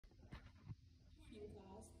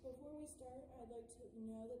Before we start, I'd like to let you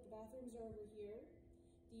know that the bathrooms are over here.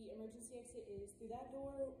 The emergency exit is through that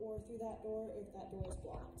door or through that door if that door is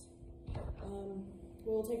blocked.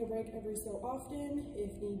 We'll take a break every so often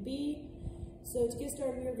if need be. So to get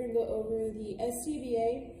started, we're going to go over the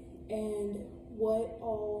SCBA and what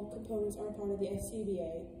all components are part of the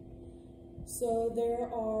SCBA. So there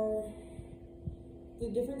are the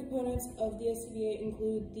different components of the SCBA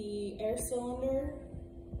include the air cylinder,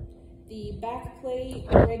 the back plate,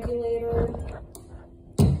 regulator,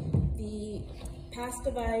 the pass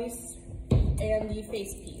device, and the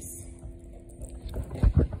face piece.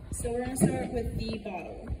 So we're going to start with the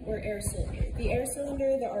bottle, or air cylinder. The air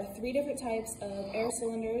cylinder, there are three different types of air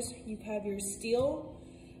cylinders. You have your steel,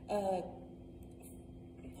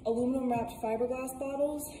 aluminum wrapped fiberglass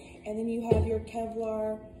bottles, and then you have your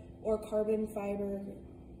Kevlar or carbon fiber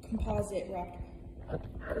composite wrapped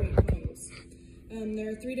bottles.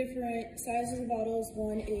 There are three different sizes of bottles.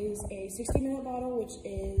 One is a 60-minute bottle, which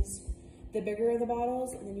is the bigger of the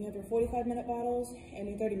bottles, and then you have your 45-minute bottles and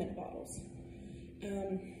your 30-minute bottles.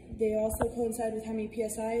 They also coincide with how many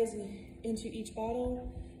PSI is into each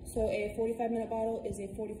bottle. So a 45-minute bottle is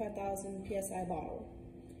a 45,000 PSI bottle.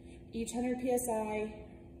 Each 100 PSI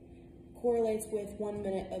correlates with 1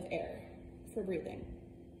 minute of air for breathing.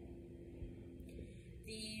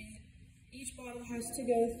 Each bottle has to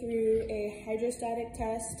go through a hydrostatic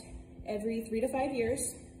test every 3 to 5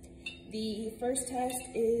 years. The first test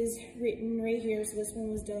is written right here, so this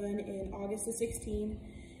one was done in August of 16,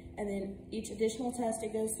 and then each additional test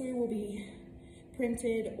it goes through will be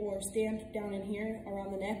printed or stamped down in here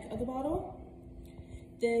around the neck of the bottle.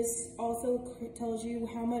 This also tells you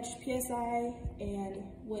how much PSI and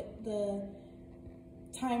what the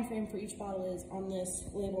time frame for each bottle is on this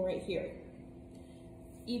label right here.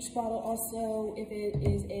 Each bottle also, if it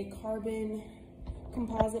is a carbon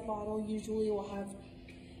composite bottle, usually will have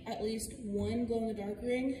at least one glow-in-the-dark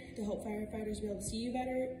ring to help firefighters be able to see you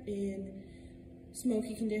better in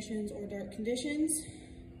smoky conditions or dark conditions.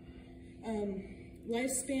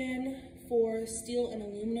 Lifespan for steel and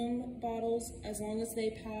aluminum bottles, as long as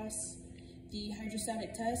they pass the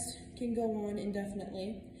hydrostatic test, can go on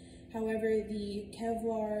indefinitely. However, the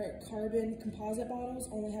Kevlar carbon composite bottles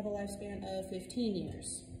only have a lifespan of 15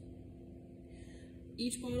 years.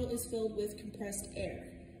 Each bottle is filled with compressed air.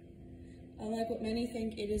 Unlike what many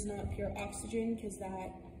think, it is not pure oxygen, because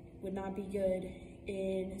that would not be good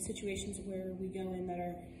in situations where we go in that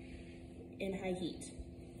are in high heat.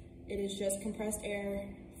 It is just compressed air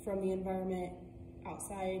from the environment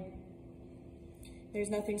outside. There's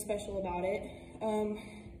nothing special about it.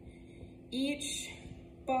 Each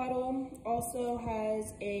bottle also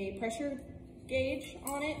has a pressure gauge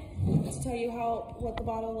on it to tell you what the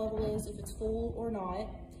bottle level is, if it's full or not.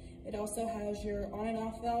 It also has your on and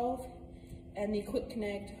off valve and the quick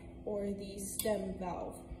connect or the stem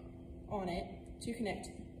valve on it to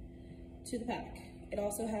connect to the pack. It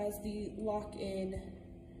also has the lock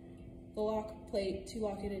plate to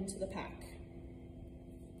lock it into the pack.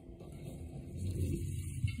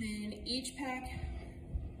 Then each pack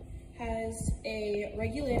has a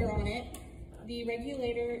regulator on it. The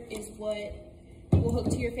regulator is what will hook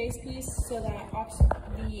to your face piece so that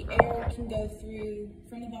the air can go through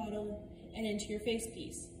from the bottle and into your face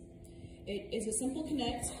piece. It is a simple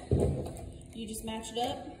connect. You just match it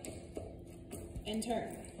up and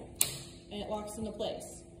turn, and it locks into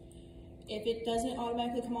place. If it doesn't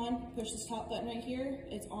automatically come on, push this top button right here,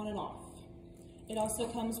 it's on and off. It also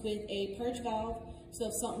comes with a purge valve, so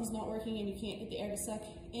if something's not working and you can't get the air to suck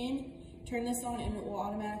in, turn this on and it will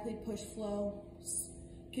automatically push flow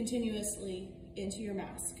continuously into your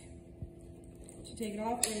mask. To take it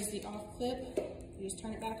off, there's the off clip. You just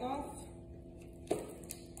turn it back off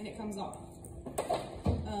and it comes off.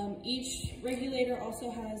 Each regulator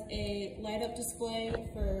also has a light up display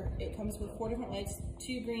it comes with 4 different lights,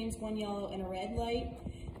 2 greens, 1 yellow, and a red light.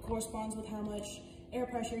 It corresponds with how much air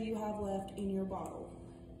pressure you have left in your bottle.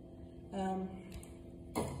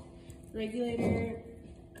 Regulator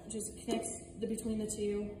just connects between the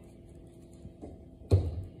two.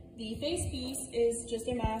 The face piece is just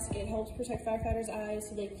a mask. It helps protect firefighters' eyes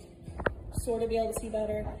so they sort of be able to see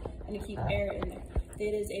better and to keep air in there.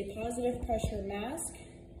 It is a positive pressure mask,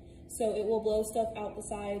 so it will blow stuff out the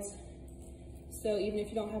sides. So even if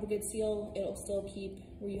you don't have a good seal, it'll still keep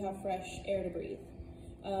where you have fresh air to breathe.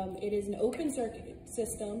 It is an open circuit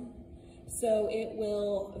system, so it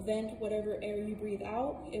will vent whatever air you breathe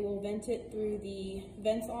out. It will vent it through the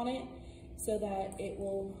vents on it so that it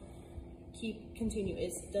will continue.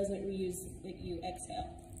 It doesn't reuse like you exhale.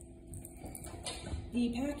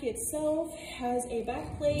 The pack itself has a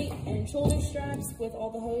back plate and shoulder straps with all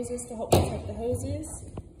the hoses to help protect the hoses.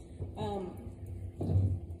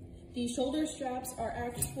 The shoulder straps are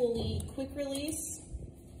actually quick release.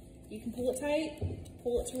 You can pull it tight,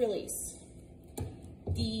 pull it to release.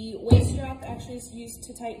 The waist strap actually is used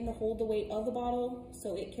to tighten to hold the weight of the bottle,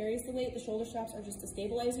 so it carries the weight. The shoulder straps are just the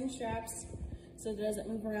stabilizing straps, so it doesn't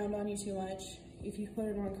move around on you too much if you put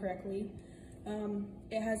it on correctly.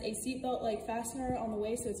 It has a seatbelt-like fastener on the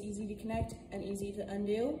waist, so it's easy to connect and easy to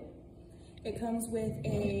undo. It comes with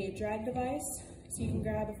a drag device, so you can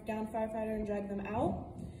grab a downed firefighter and drag them out.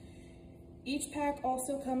 Each pack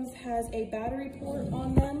also has a battery port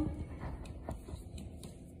on them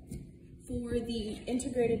for the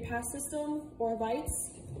integrated pass system or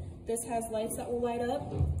lights. This has lights that will light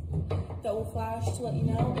up, that will flash to let you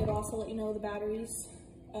know. It will also let you know the battery's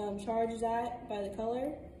charged at by the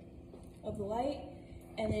color of the light.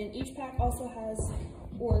 And then each pack also has,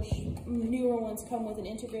 or newer ones come with an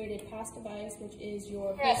integrated pass device, which is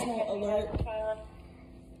your personal alert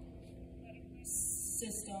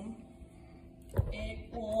system.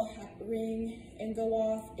 It will ring and go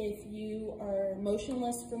off if you are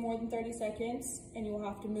motionless for more than 30 seconds, and you will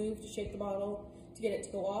have to move to shake the bottle to get it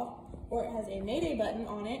to go off. Or it has a Mayday button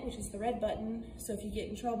on it, which is the red button, so if you get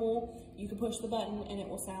in trouble, you can push the button and it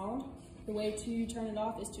will sound. The way to turn it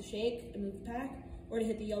off is to shake and move the pack, or to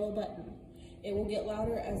hit the yellow button. It will get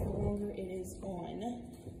louder as the longer it is on.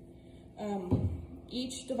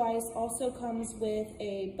 Each device also comes with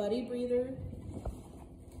a buddy breather,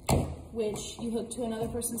 which you hook to another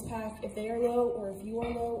person's pack if they are low or if you are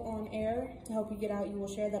low on air. To help you get out, you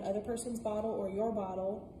will share that other person's bottle or your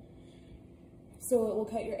bottle. So it will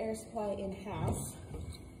cut your air supply in half.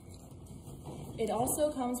 It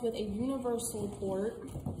also comes with a universal port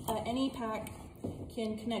that any pack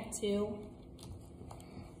can connect to.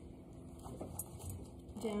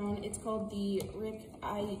 It's called the RIC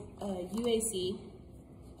UAC.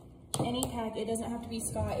 Any pack, it doesn't have to be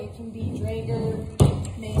Scott, it can be Draeger,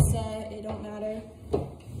 Mesa, it don't matter.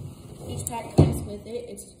 Each pack comes with it.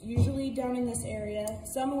 It's usually down in this area.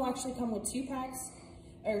 Some will actually come with 2 packs,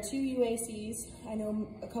 or 2 UACs. I know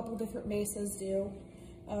a couple different Mesas do.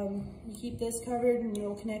 You keep this covered and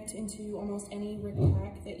it'll connect into almost any RIC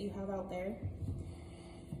pack that you have out there.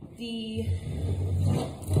 The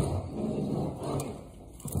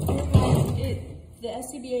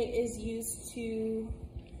SCBA is used to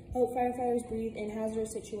help firefighters breathe in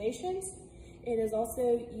hazardous situations. It is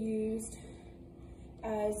also used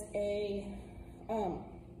as in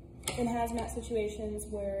hazmat situations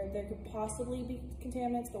where there could possibly be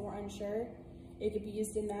contaminants, but we're unsure. It could be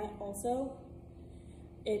used in that also.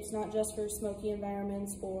 It's not just for smoky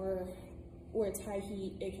environments or where it's high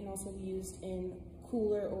heat. It can also be used in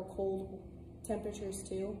cooler or cold temperatures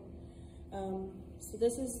too. So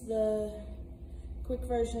this is the quick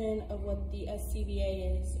version of what the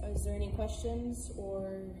SCBA is. Is there any questions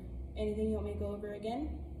or anything you want me to go over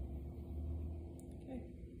again?